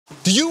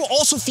Do you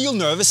also feel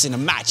nervous in a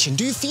match, and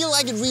do you feel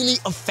like it really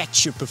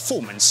affects your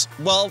performance?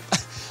 Well,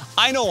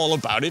 I know all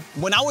about it.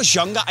 When I was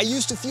younger, I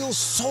used to feel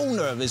so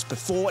nervous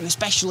before and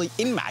especially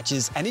in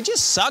matches, and it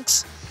just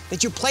sucks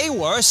that you play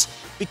worse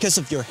because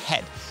of your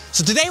head.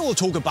 So today we'll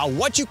talk about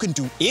what you can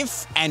do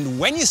if and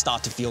when you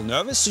start to feel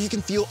nervous so you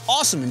can feel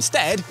awesome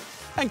instead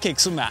and kick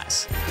some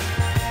ass.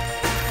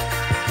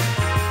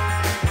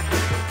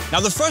 Now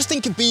the first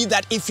thing could be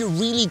that if you're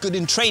really good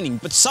in training,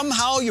 but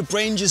somehow your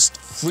brain just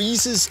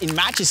freezes in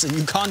matches and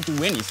you can't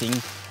do anything,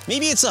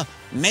 maybe it's a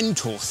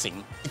mental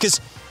thing.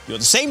 Because you're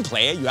the same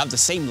player, you have the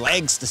same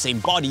legs, the same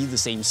body, the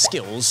same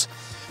skills,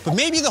 but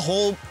maybe the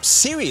whole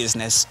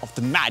seriousness of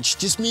the match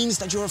just means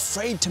that you're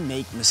afraid to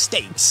make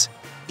mistakes.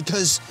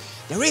 Because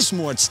there is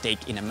more at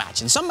stake in a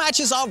match, and some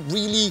matches are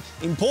really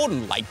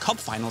important, like cup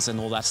finals and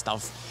all that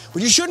stuff.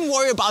 But you shouldn't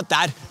worry about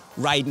that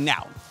right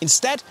now.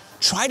 Instead,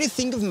 try to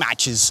think of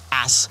matches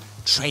as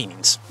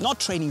trainings. Not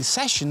training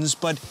sessions,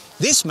 but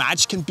this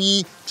match can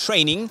be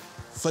training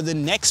for the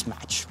next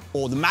match.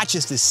 Or the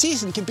matches this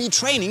season can be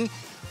training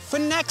for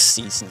next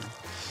season.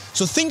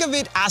 So think of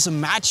it as a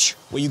match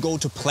where you go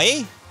to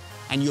play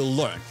and you'll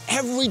learn.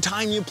 Every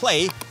time you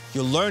play,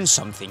 you'll learn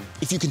something.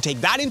 If you can take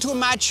that into a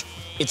match,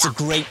 it's a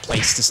great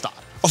place to start.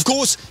 Of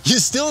course, you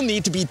still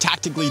need to be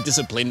tactically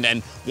disciplined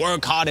and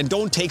work hard and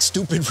don't take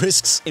stupid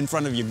risks in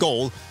front of your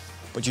goal,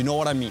 but you know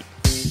what I mean.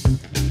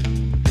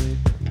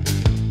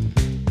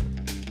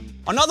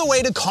 Another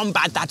way to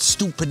combat that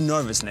stupid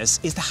nervousness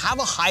is to have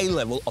a high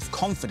level of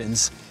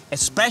confidence,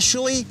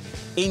 especially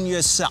in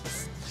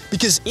yourself.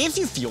 Because if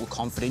you feel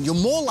confident, you're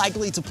more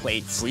likely to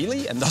play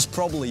freely and thus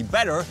probably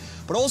better,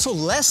 but also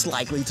less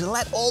likely to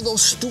let all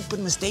those stupid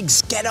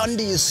mistakes get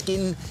under your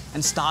skin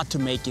and start to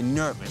make you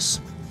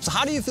nervous. So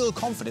how do you feel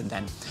confident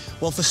then?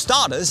 Well, for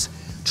starters,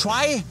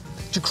 try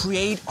to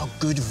create a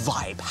good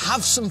vibe.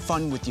 Have some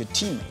fun with your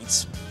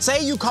teammates.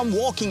 Say you come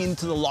walking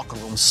into the locker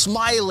room,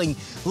 smiling,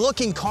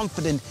 looking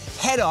confident,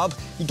 head up,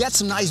 you get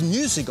some nice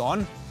music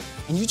on,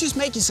 and you just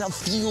make yourself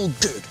feel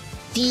good,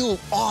 feel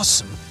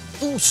awesome,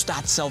 boost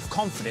that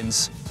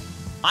self-confidence.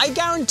 I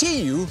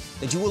guarantee you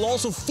that you will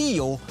also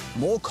feel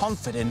more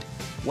confident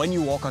when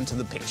you walk onto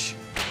the pitch.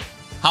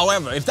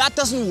 However, if that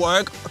doesn't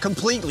work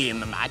completely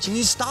in the match and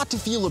you start to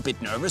feel a bit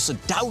nervous or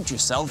doubt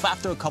yourself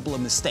after a couple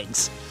of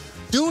mistakes,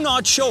 do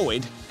not show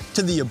it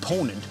to the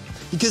opponent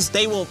because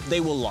they will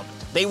love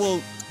it. They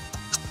will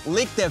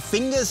lick their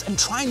fingers and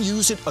try and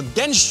use it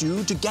against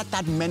you to get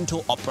that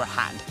mental upper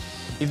hand.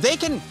 If they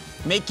can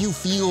make you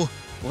feel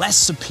less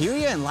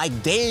superior and like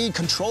they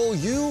control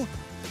you,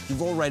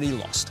 you've already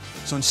lost.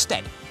 So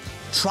instead,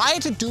 try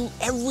to do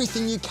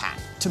everything you can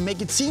to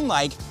make it seem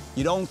like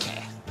you don't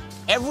care.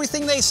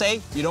 Everything they say,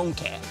 you don't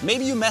care.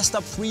 Maybe you messed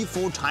up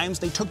 3-4 times,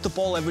 they took the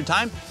ball every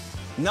time.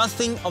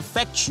 Nothing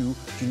affects you.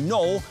 You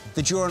know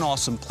that you're an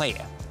awesome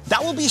player.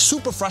 That will be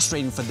super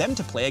frustrating for them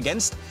to play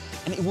against,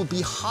 and it will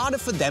be harder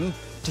for them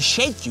to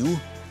shake you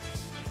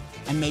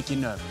and make you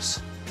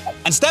nervous.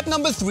 And step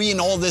number 3 in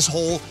all this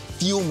whole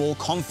feel more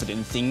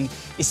confident thing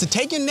is to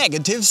take your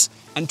negatives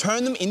and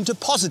turn them into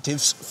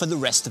positives for the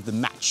rest of the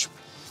match.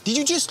 Did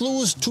you just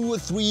lose 2 or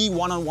 3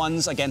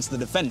 one-on-ones against the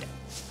defender?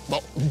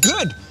 Well,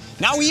 good.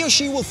 Now he or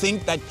she will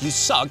think that you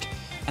suck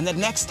and that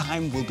next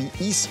time will be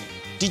easy.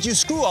 Did you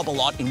screw up a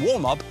lot in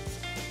warm-up?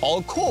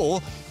 All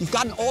cool, you've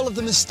gotten all of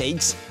the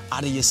mistakes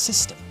out of your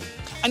system.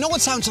 I know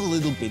it sounds a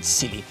little bit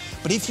silly,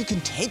 but if you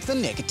can take the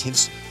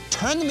negatives,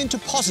 turn them into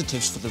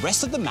positives for the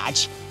rest of the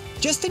match,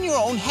 just in your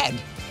own head,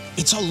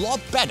 it's a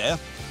lot better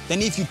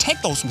than if you take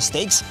those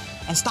mistakes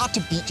and start to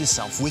beat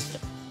yourself with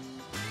them.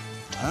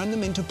 Turn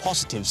them into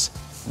positives,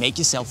 make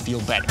yourself feel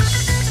better.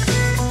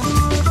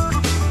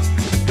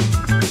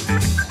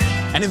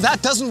 And if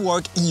that doesn't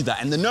work either,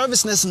 and the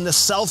nervousness and the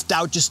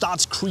self-doubt just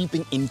starts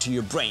creeping into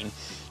your brain,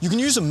 you can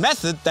use a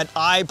method that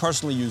I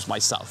personally use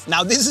myself.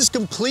 Now, this is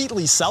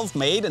completely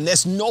self-made and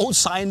there's no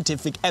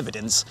scientific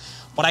evidence,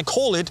 but I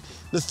call it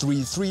the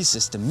 3-3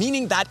 system,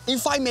 meaning that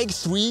if I make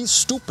 3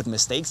 stupid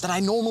mistakes that I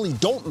normally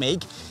don't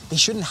make, they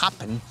shouldn't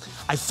happen,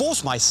 I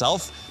force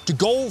myself to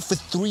go for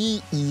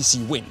 3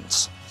 easy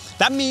wins.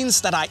 That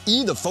means that I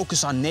either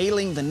focus on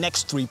nailing the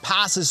next 3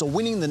 passes or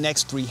winning the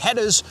next 3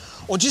 headers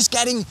or just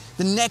getting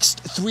the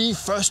next 3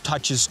 first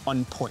touches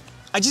on point.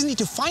 I just need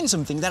to find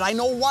something that I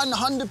know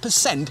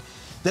 100%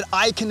 that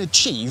I can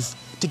achieve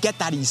to get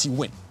that easy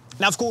win.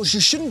 Now, of course, you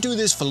shouldn't do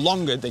this for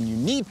longer than you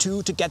need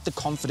to get the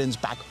confidence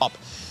back up.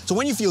 So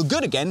when you feel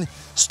good again,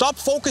 stop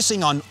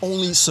focusing on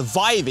only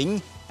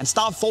surviving and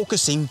start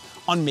focusing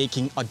on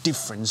making a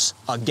difference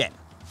again.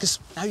 Because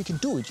now you can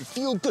do it, you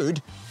feel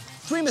good.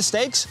 3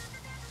 mistakes,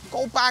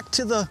 go back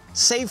to the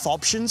safe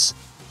options.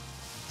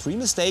 3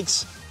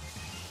 mistakes,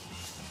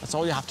 that's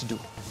all you have to do.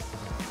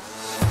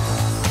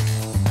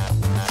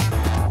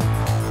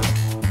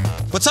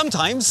 But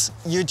sometimes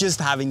you're just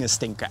having a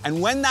stinker,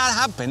 and when that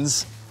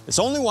happens, there's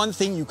only one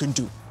thing you can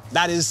do.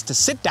 That is to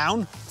sit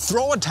down,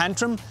 throw a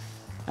tantrum,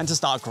 and to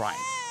start crying.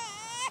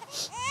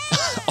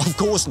 Of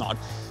course not.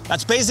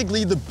 That's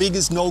basically the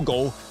biggest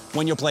no-go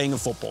when you're playing a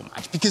football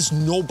match, because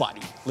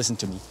nobody, listen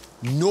to me,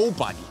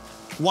 nobody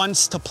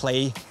wants to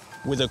play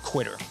with a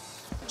quitter.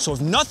 So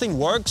if nothing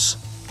works,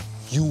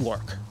 you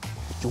work.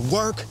 You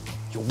work,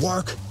 you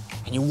work,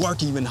 and you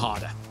work even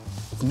harder.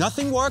 If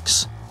nothing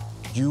works,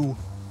 you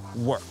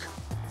work.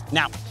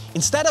 Now,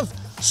 instead of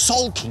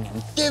sulking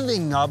and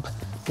giving up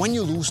when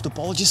you lose the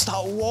ball, just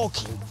start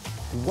walking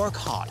and work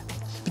hard.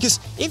 Because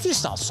if you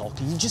start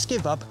sulking, you just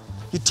give up,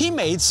 your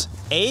teammates,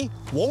 A,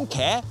 won't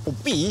care, or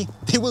B,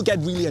 they will get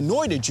really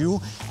annoyed at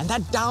you, and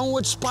that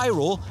downward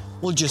spiral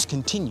will just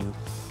continue.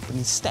 But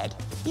instead,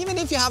 even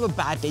if you have a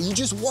bad day, you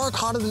just work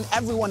harder than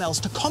everyone else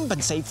to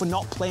compensate for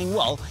not playing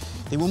well.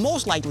 They will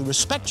most likely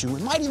respect you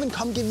and might even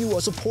come give you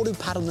a supportive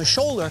pat on the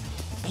shoulder,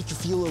 make you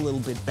feel a little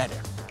bit better.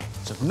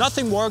 So if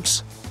nothing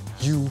works,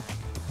 you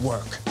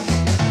work.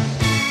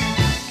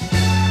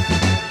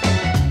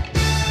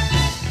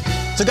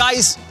 So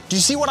guys, do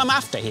you see what I'm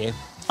after here?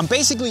 I'm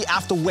basically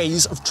after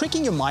ways of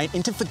tricking your mind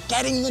into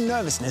forgetting the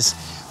nervousness,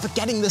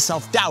 forgetting the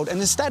self-doubt, and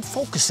instead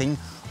focusing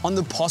on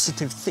the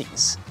positive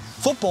things.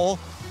 Football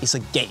is a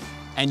game,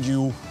 and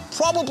you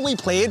probably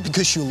play it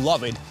because you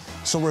love it,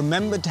 so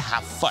remember to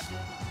have fun.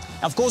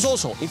 Now, of course,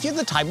 also, if you're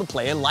the type of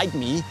player like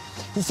me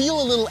who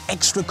feel a little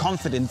extra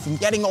confident from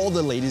getting all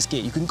the latest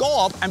gear, you can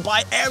go up and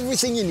buy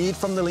everything you need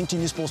from the link to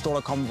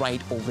unisportstore.com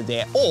right over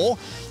there. Or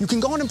you can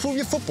go and improve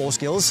your football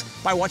skills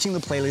by watching the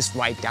playlist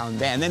right down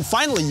there. And then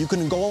finally, you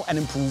can go and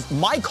improve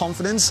my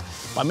confidence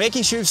by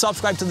making sure you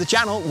subscribe to the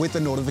channel with the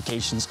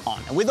notifications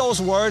on. And with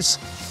those words,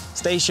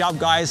 stay sharp,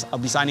 guys. I'll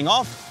be signing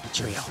off.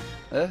 Cheerio.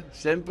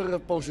 Sempre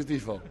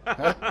positivo.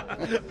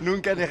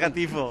 Nunca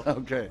negativo.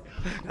 Ok.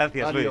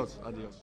 Gracias, Luis. Adiós.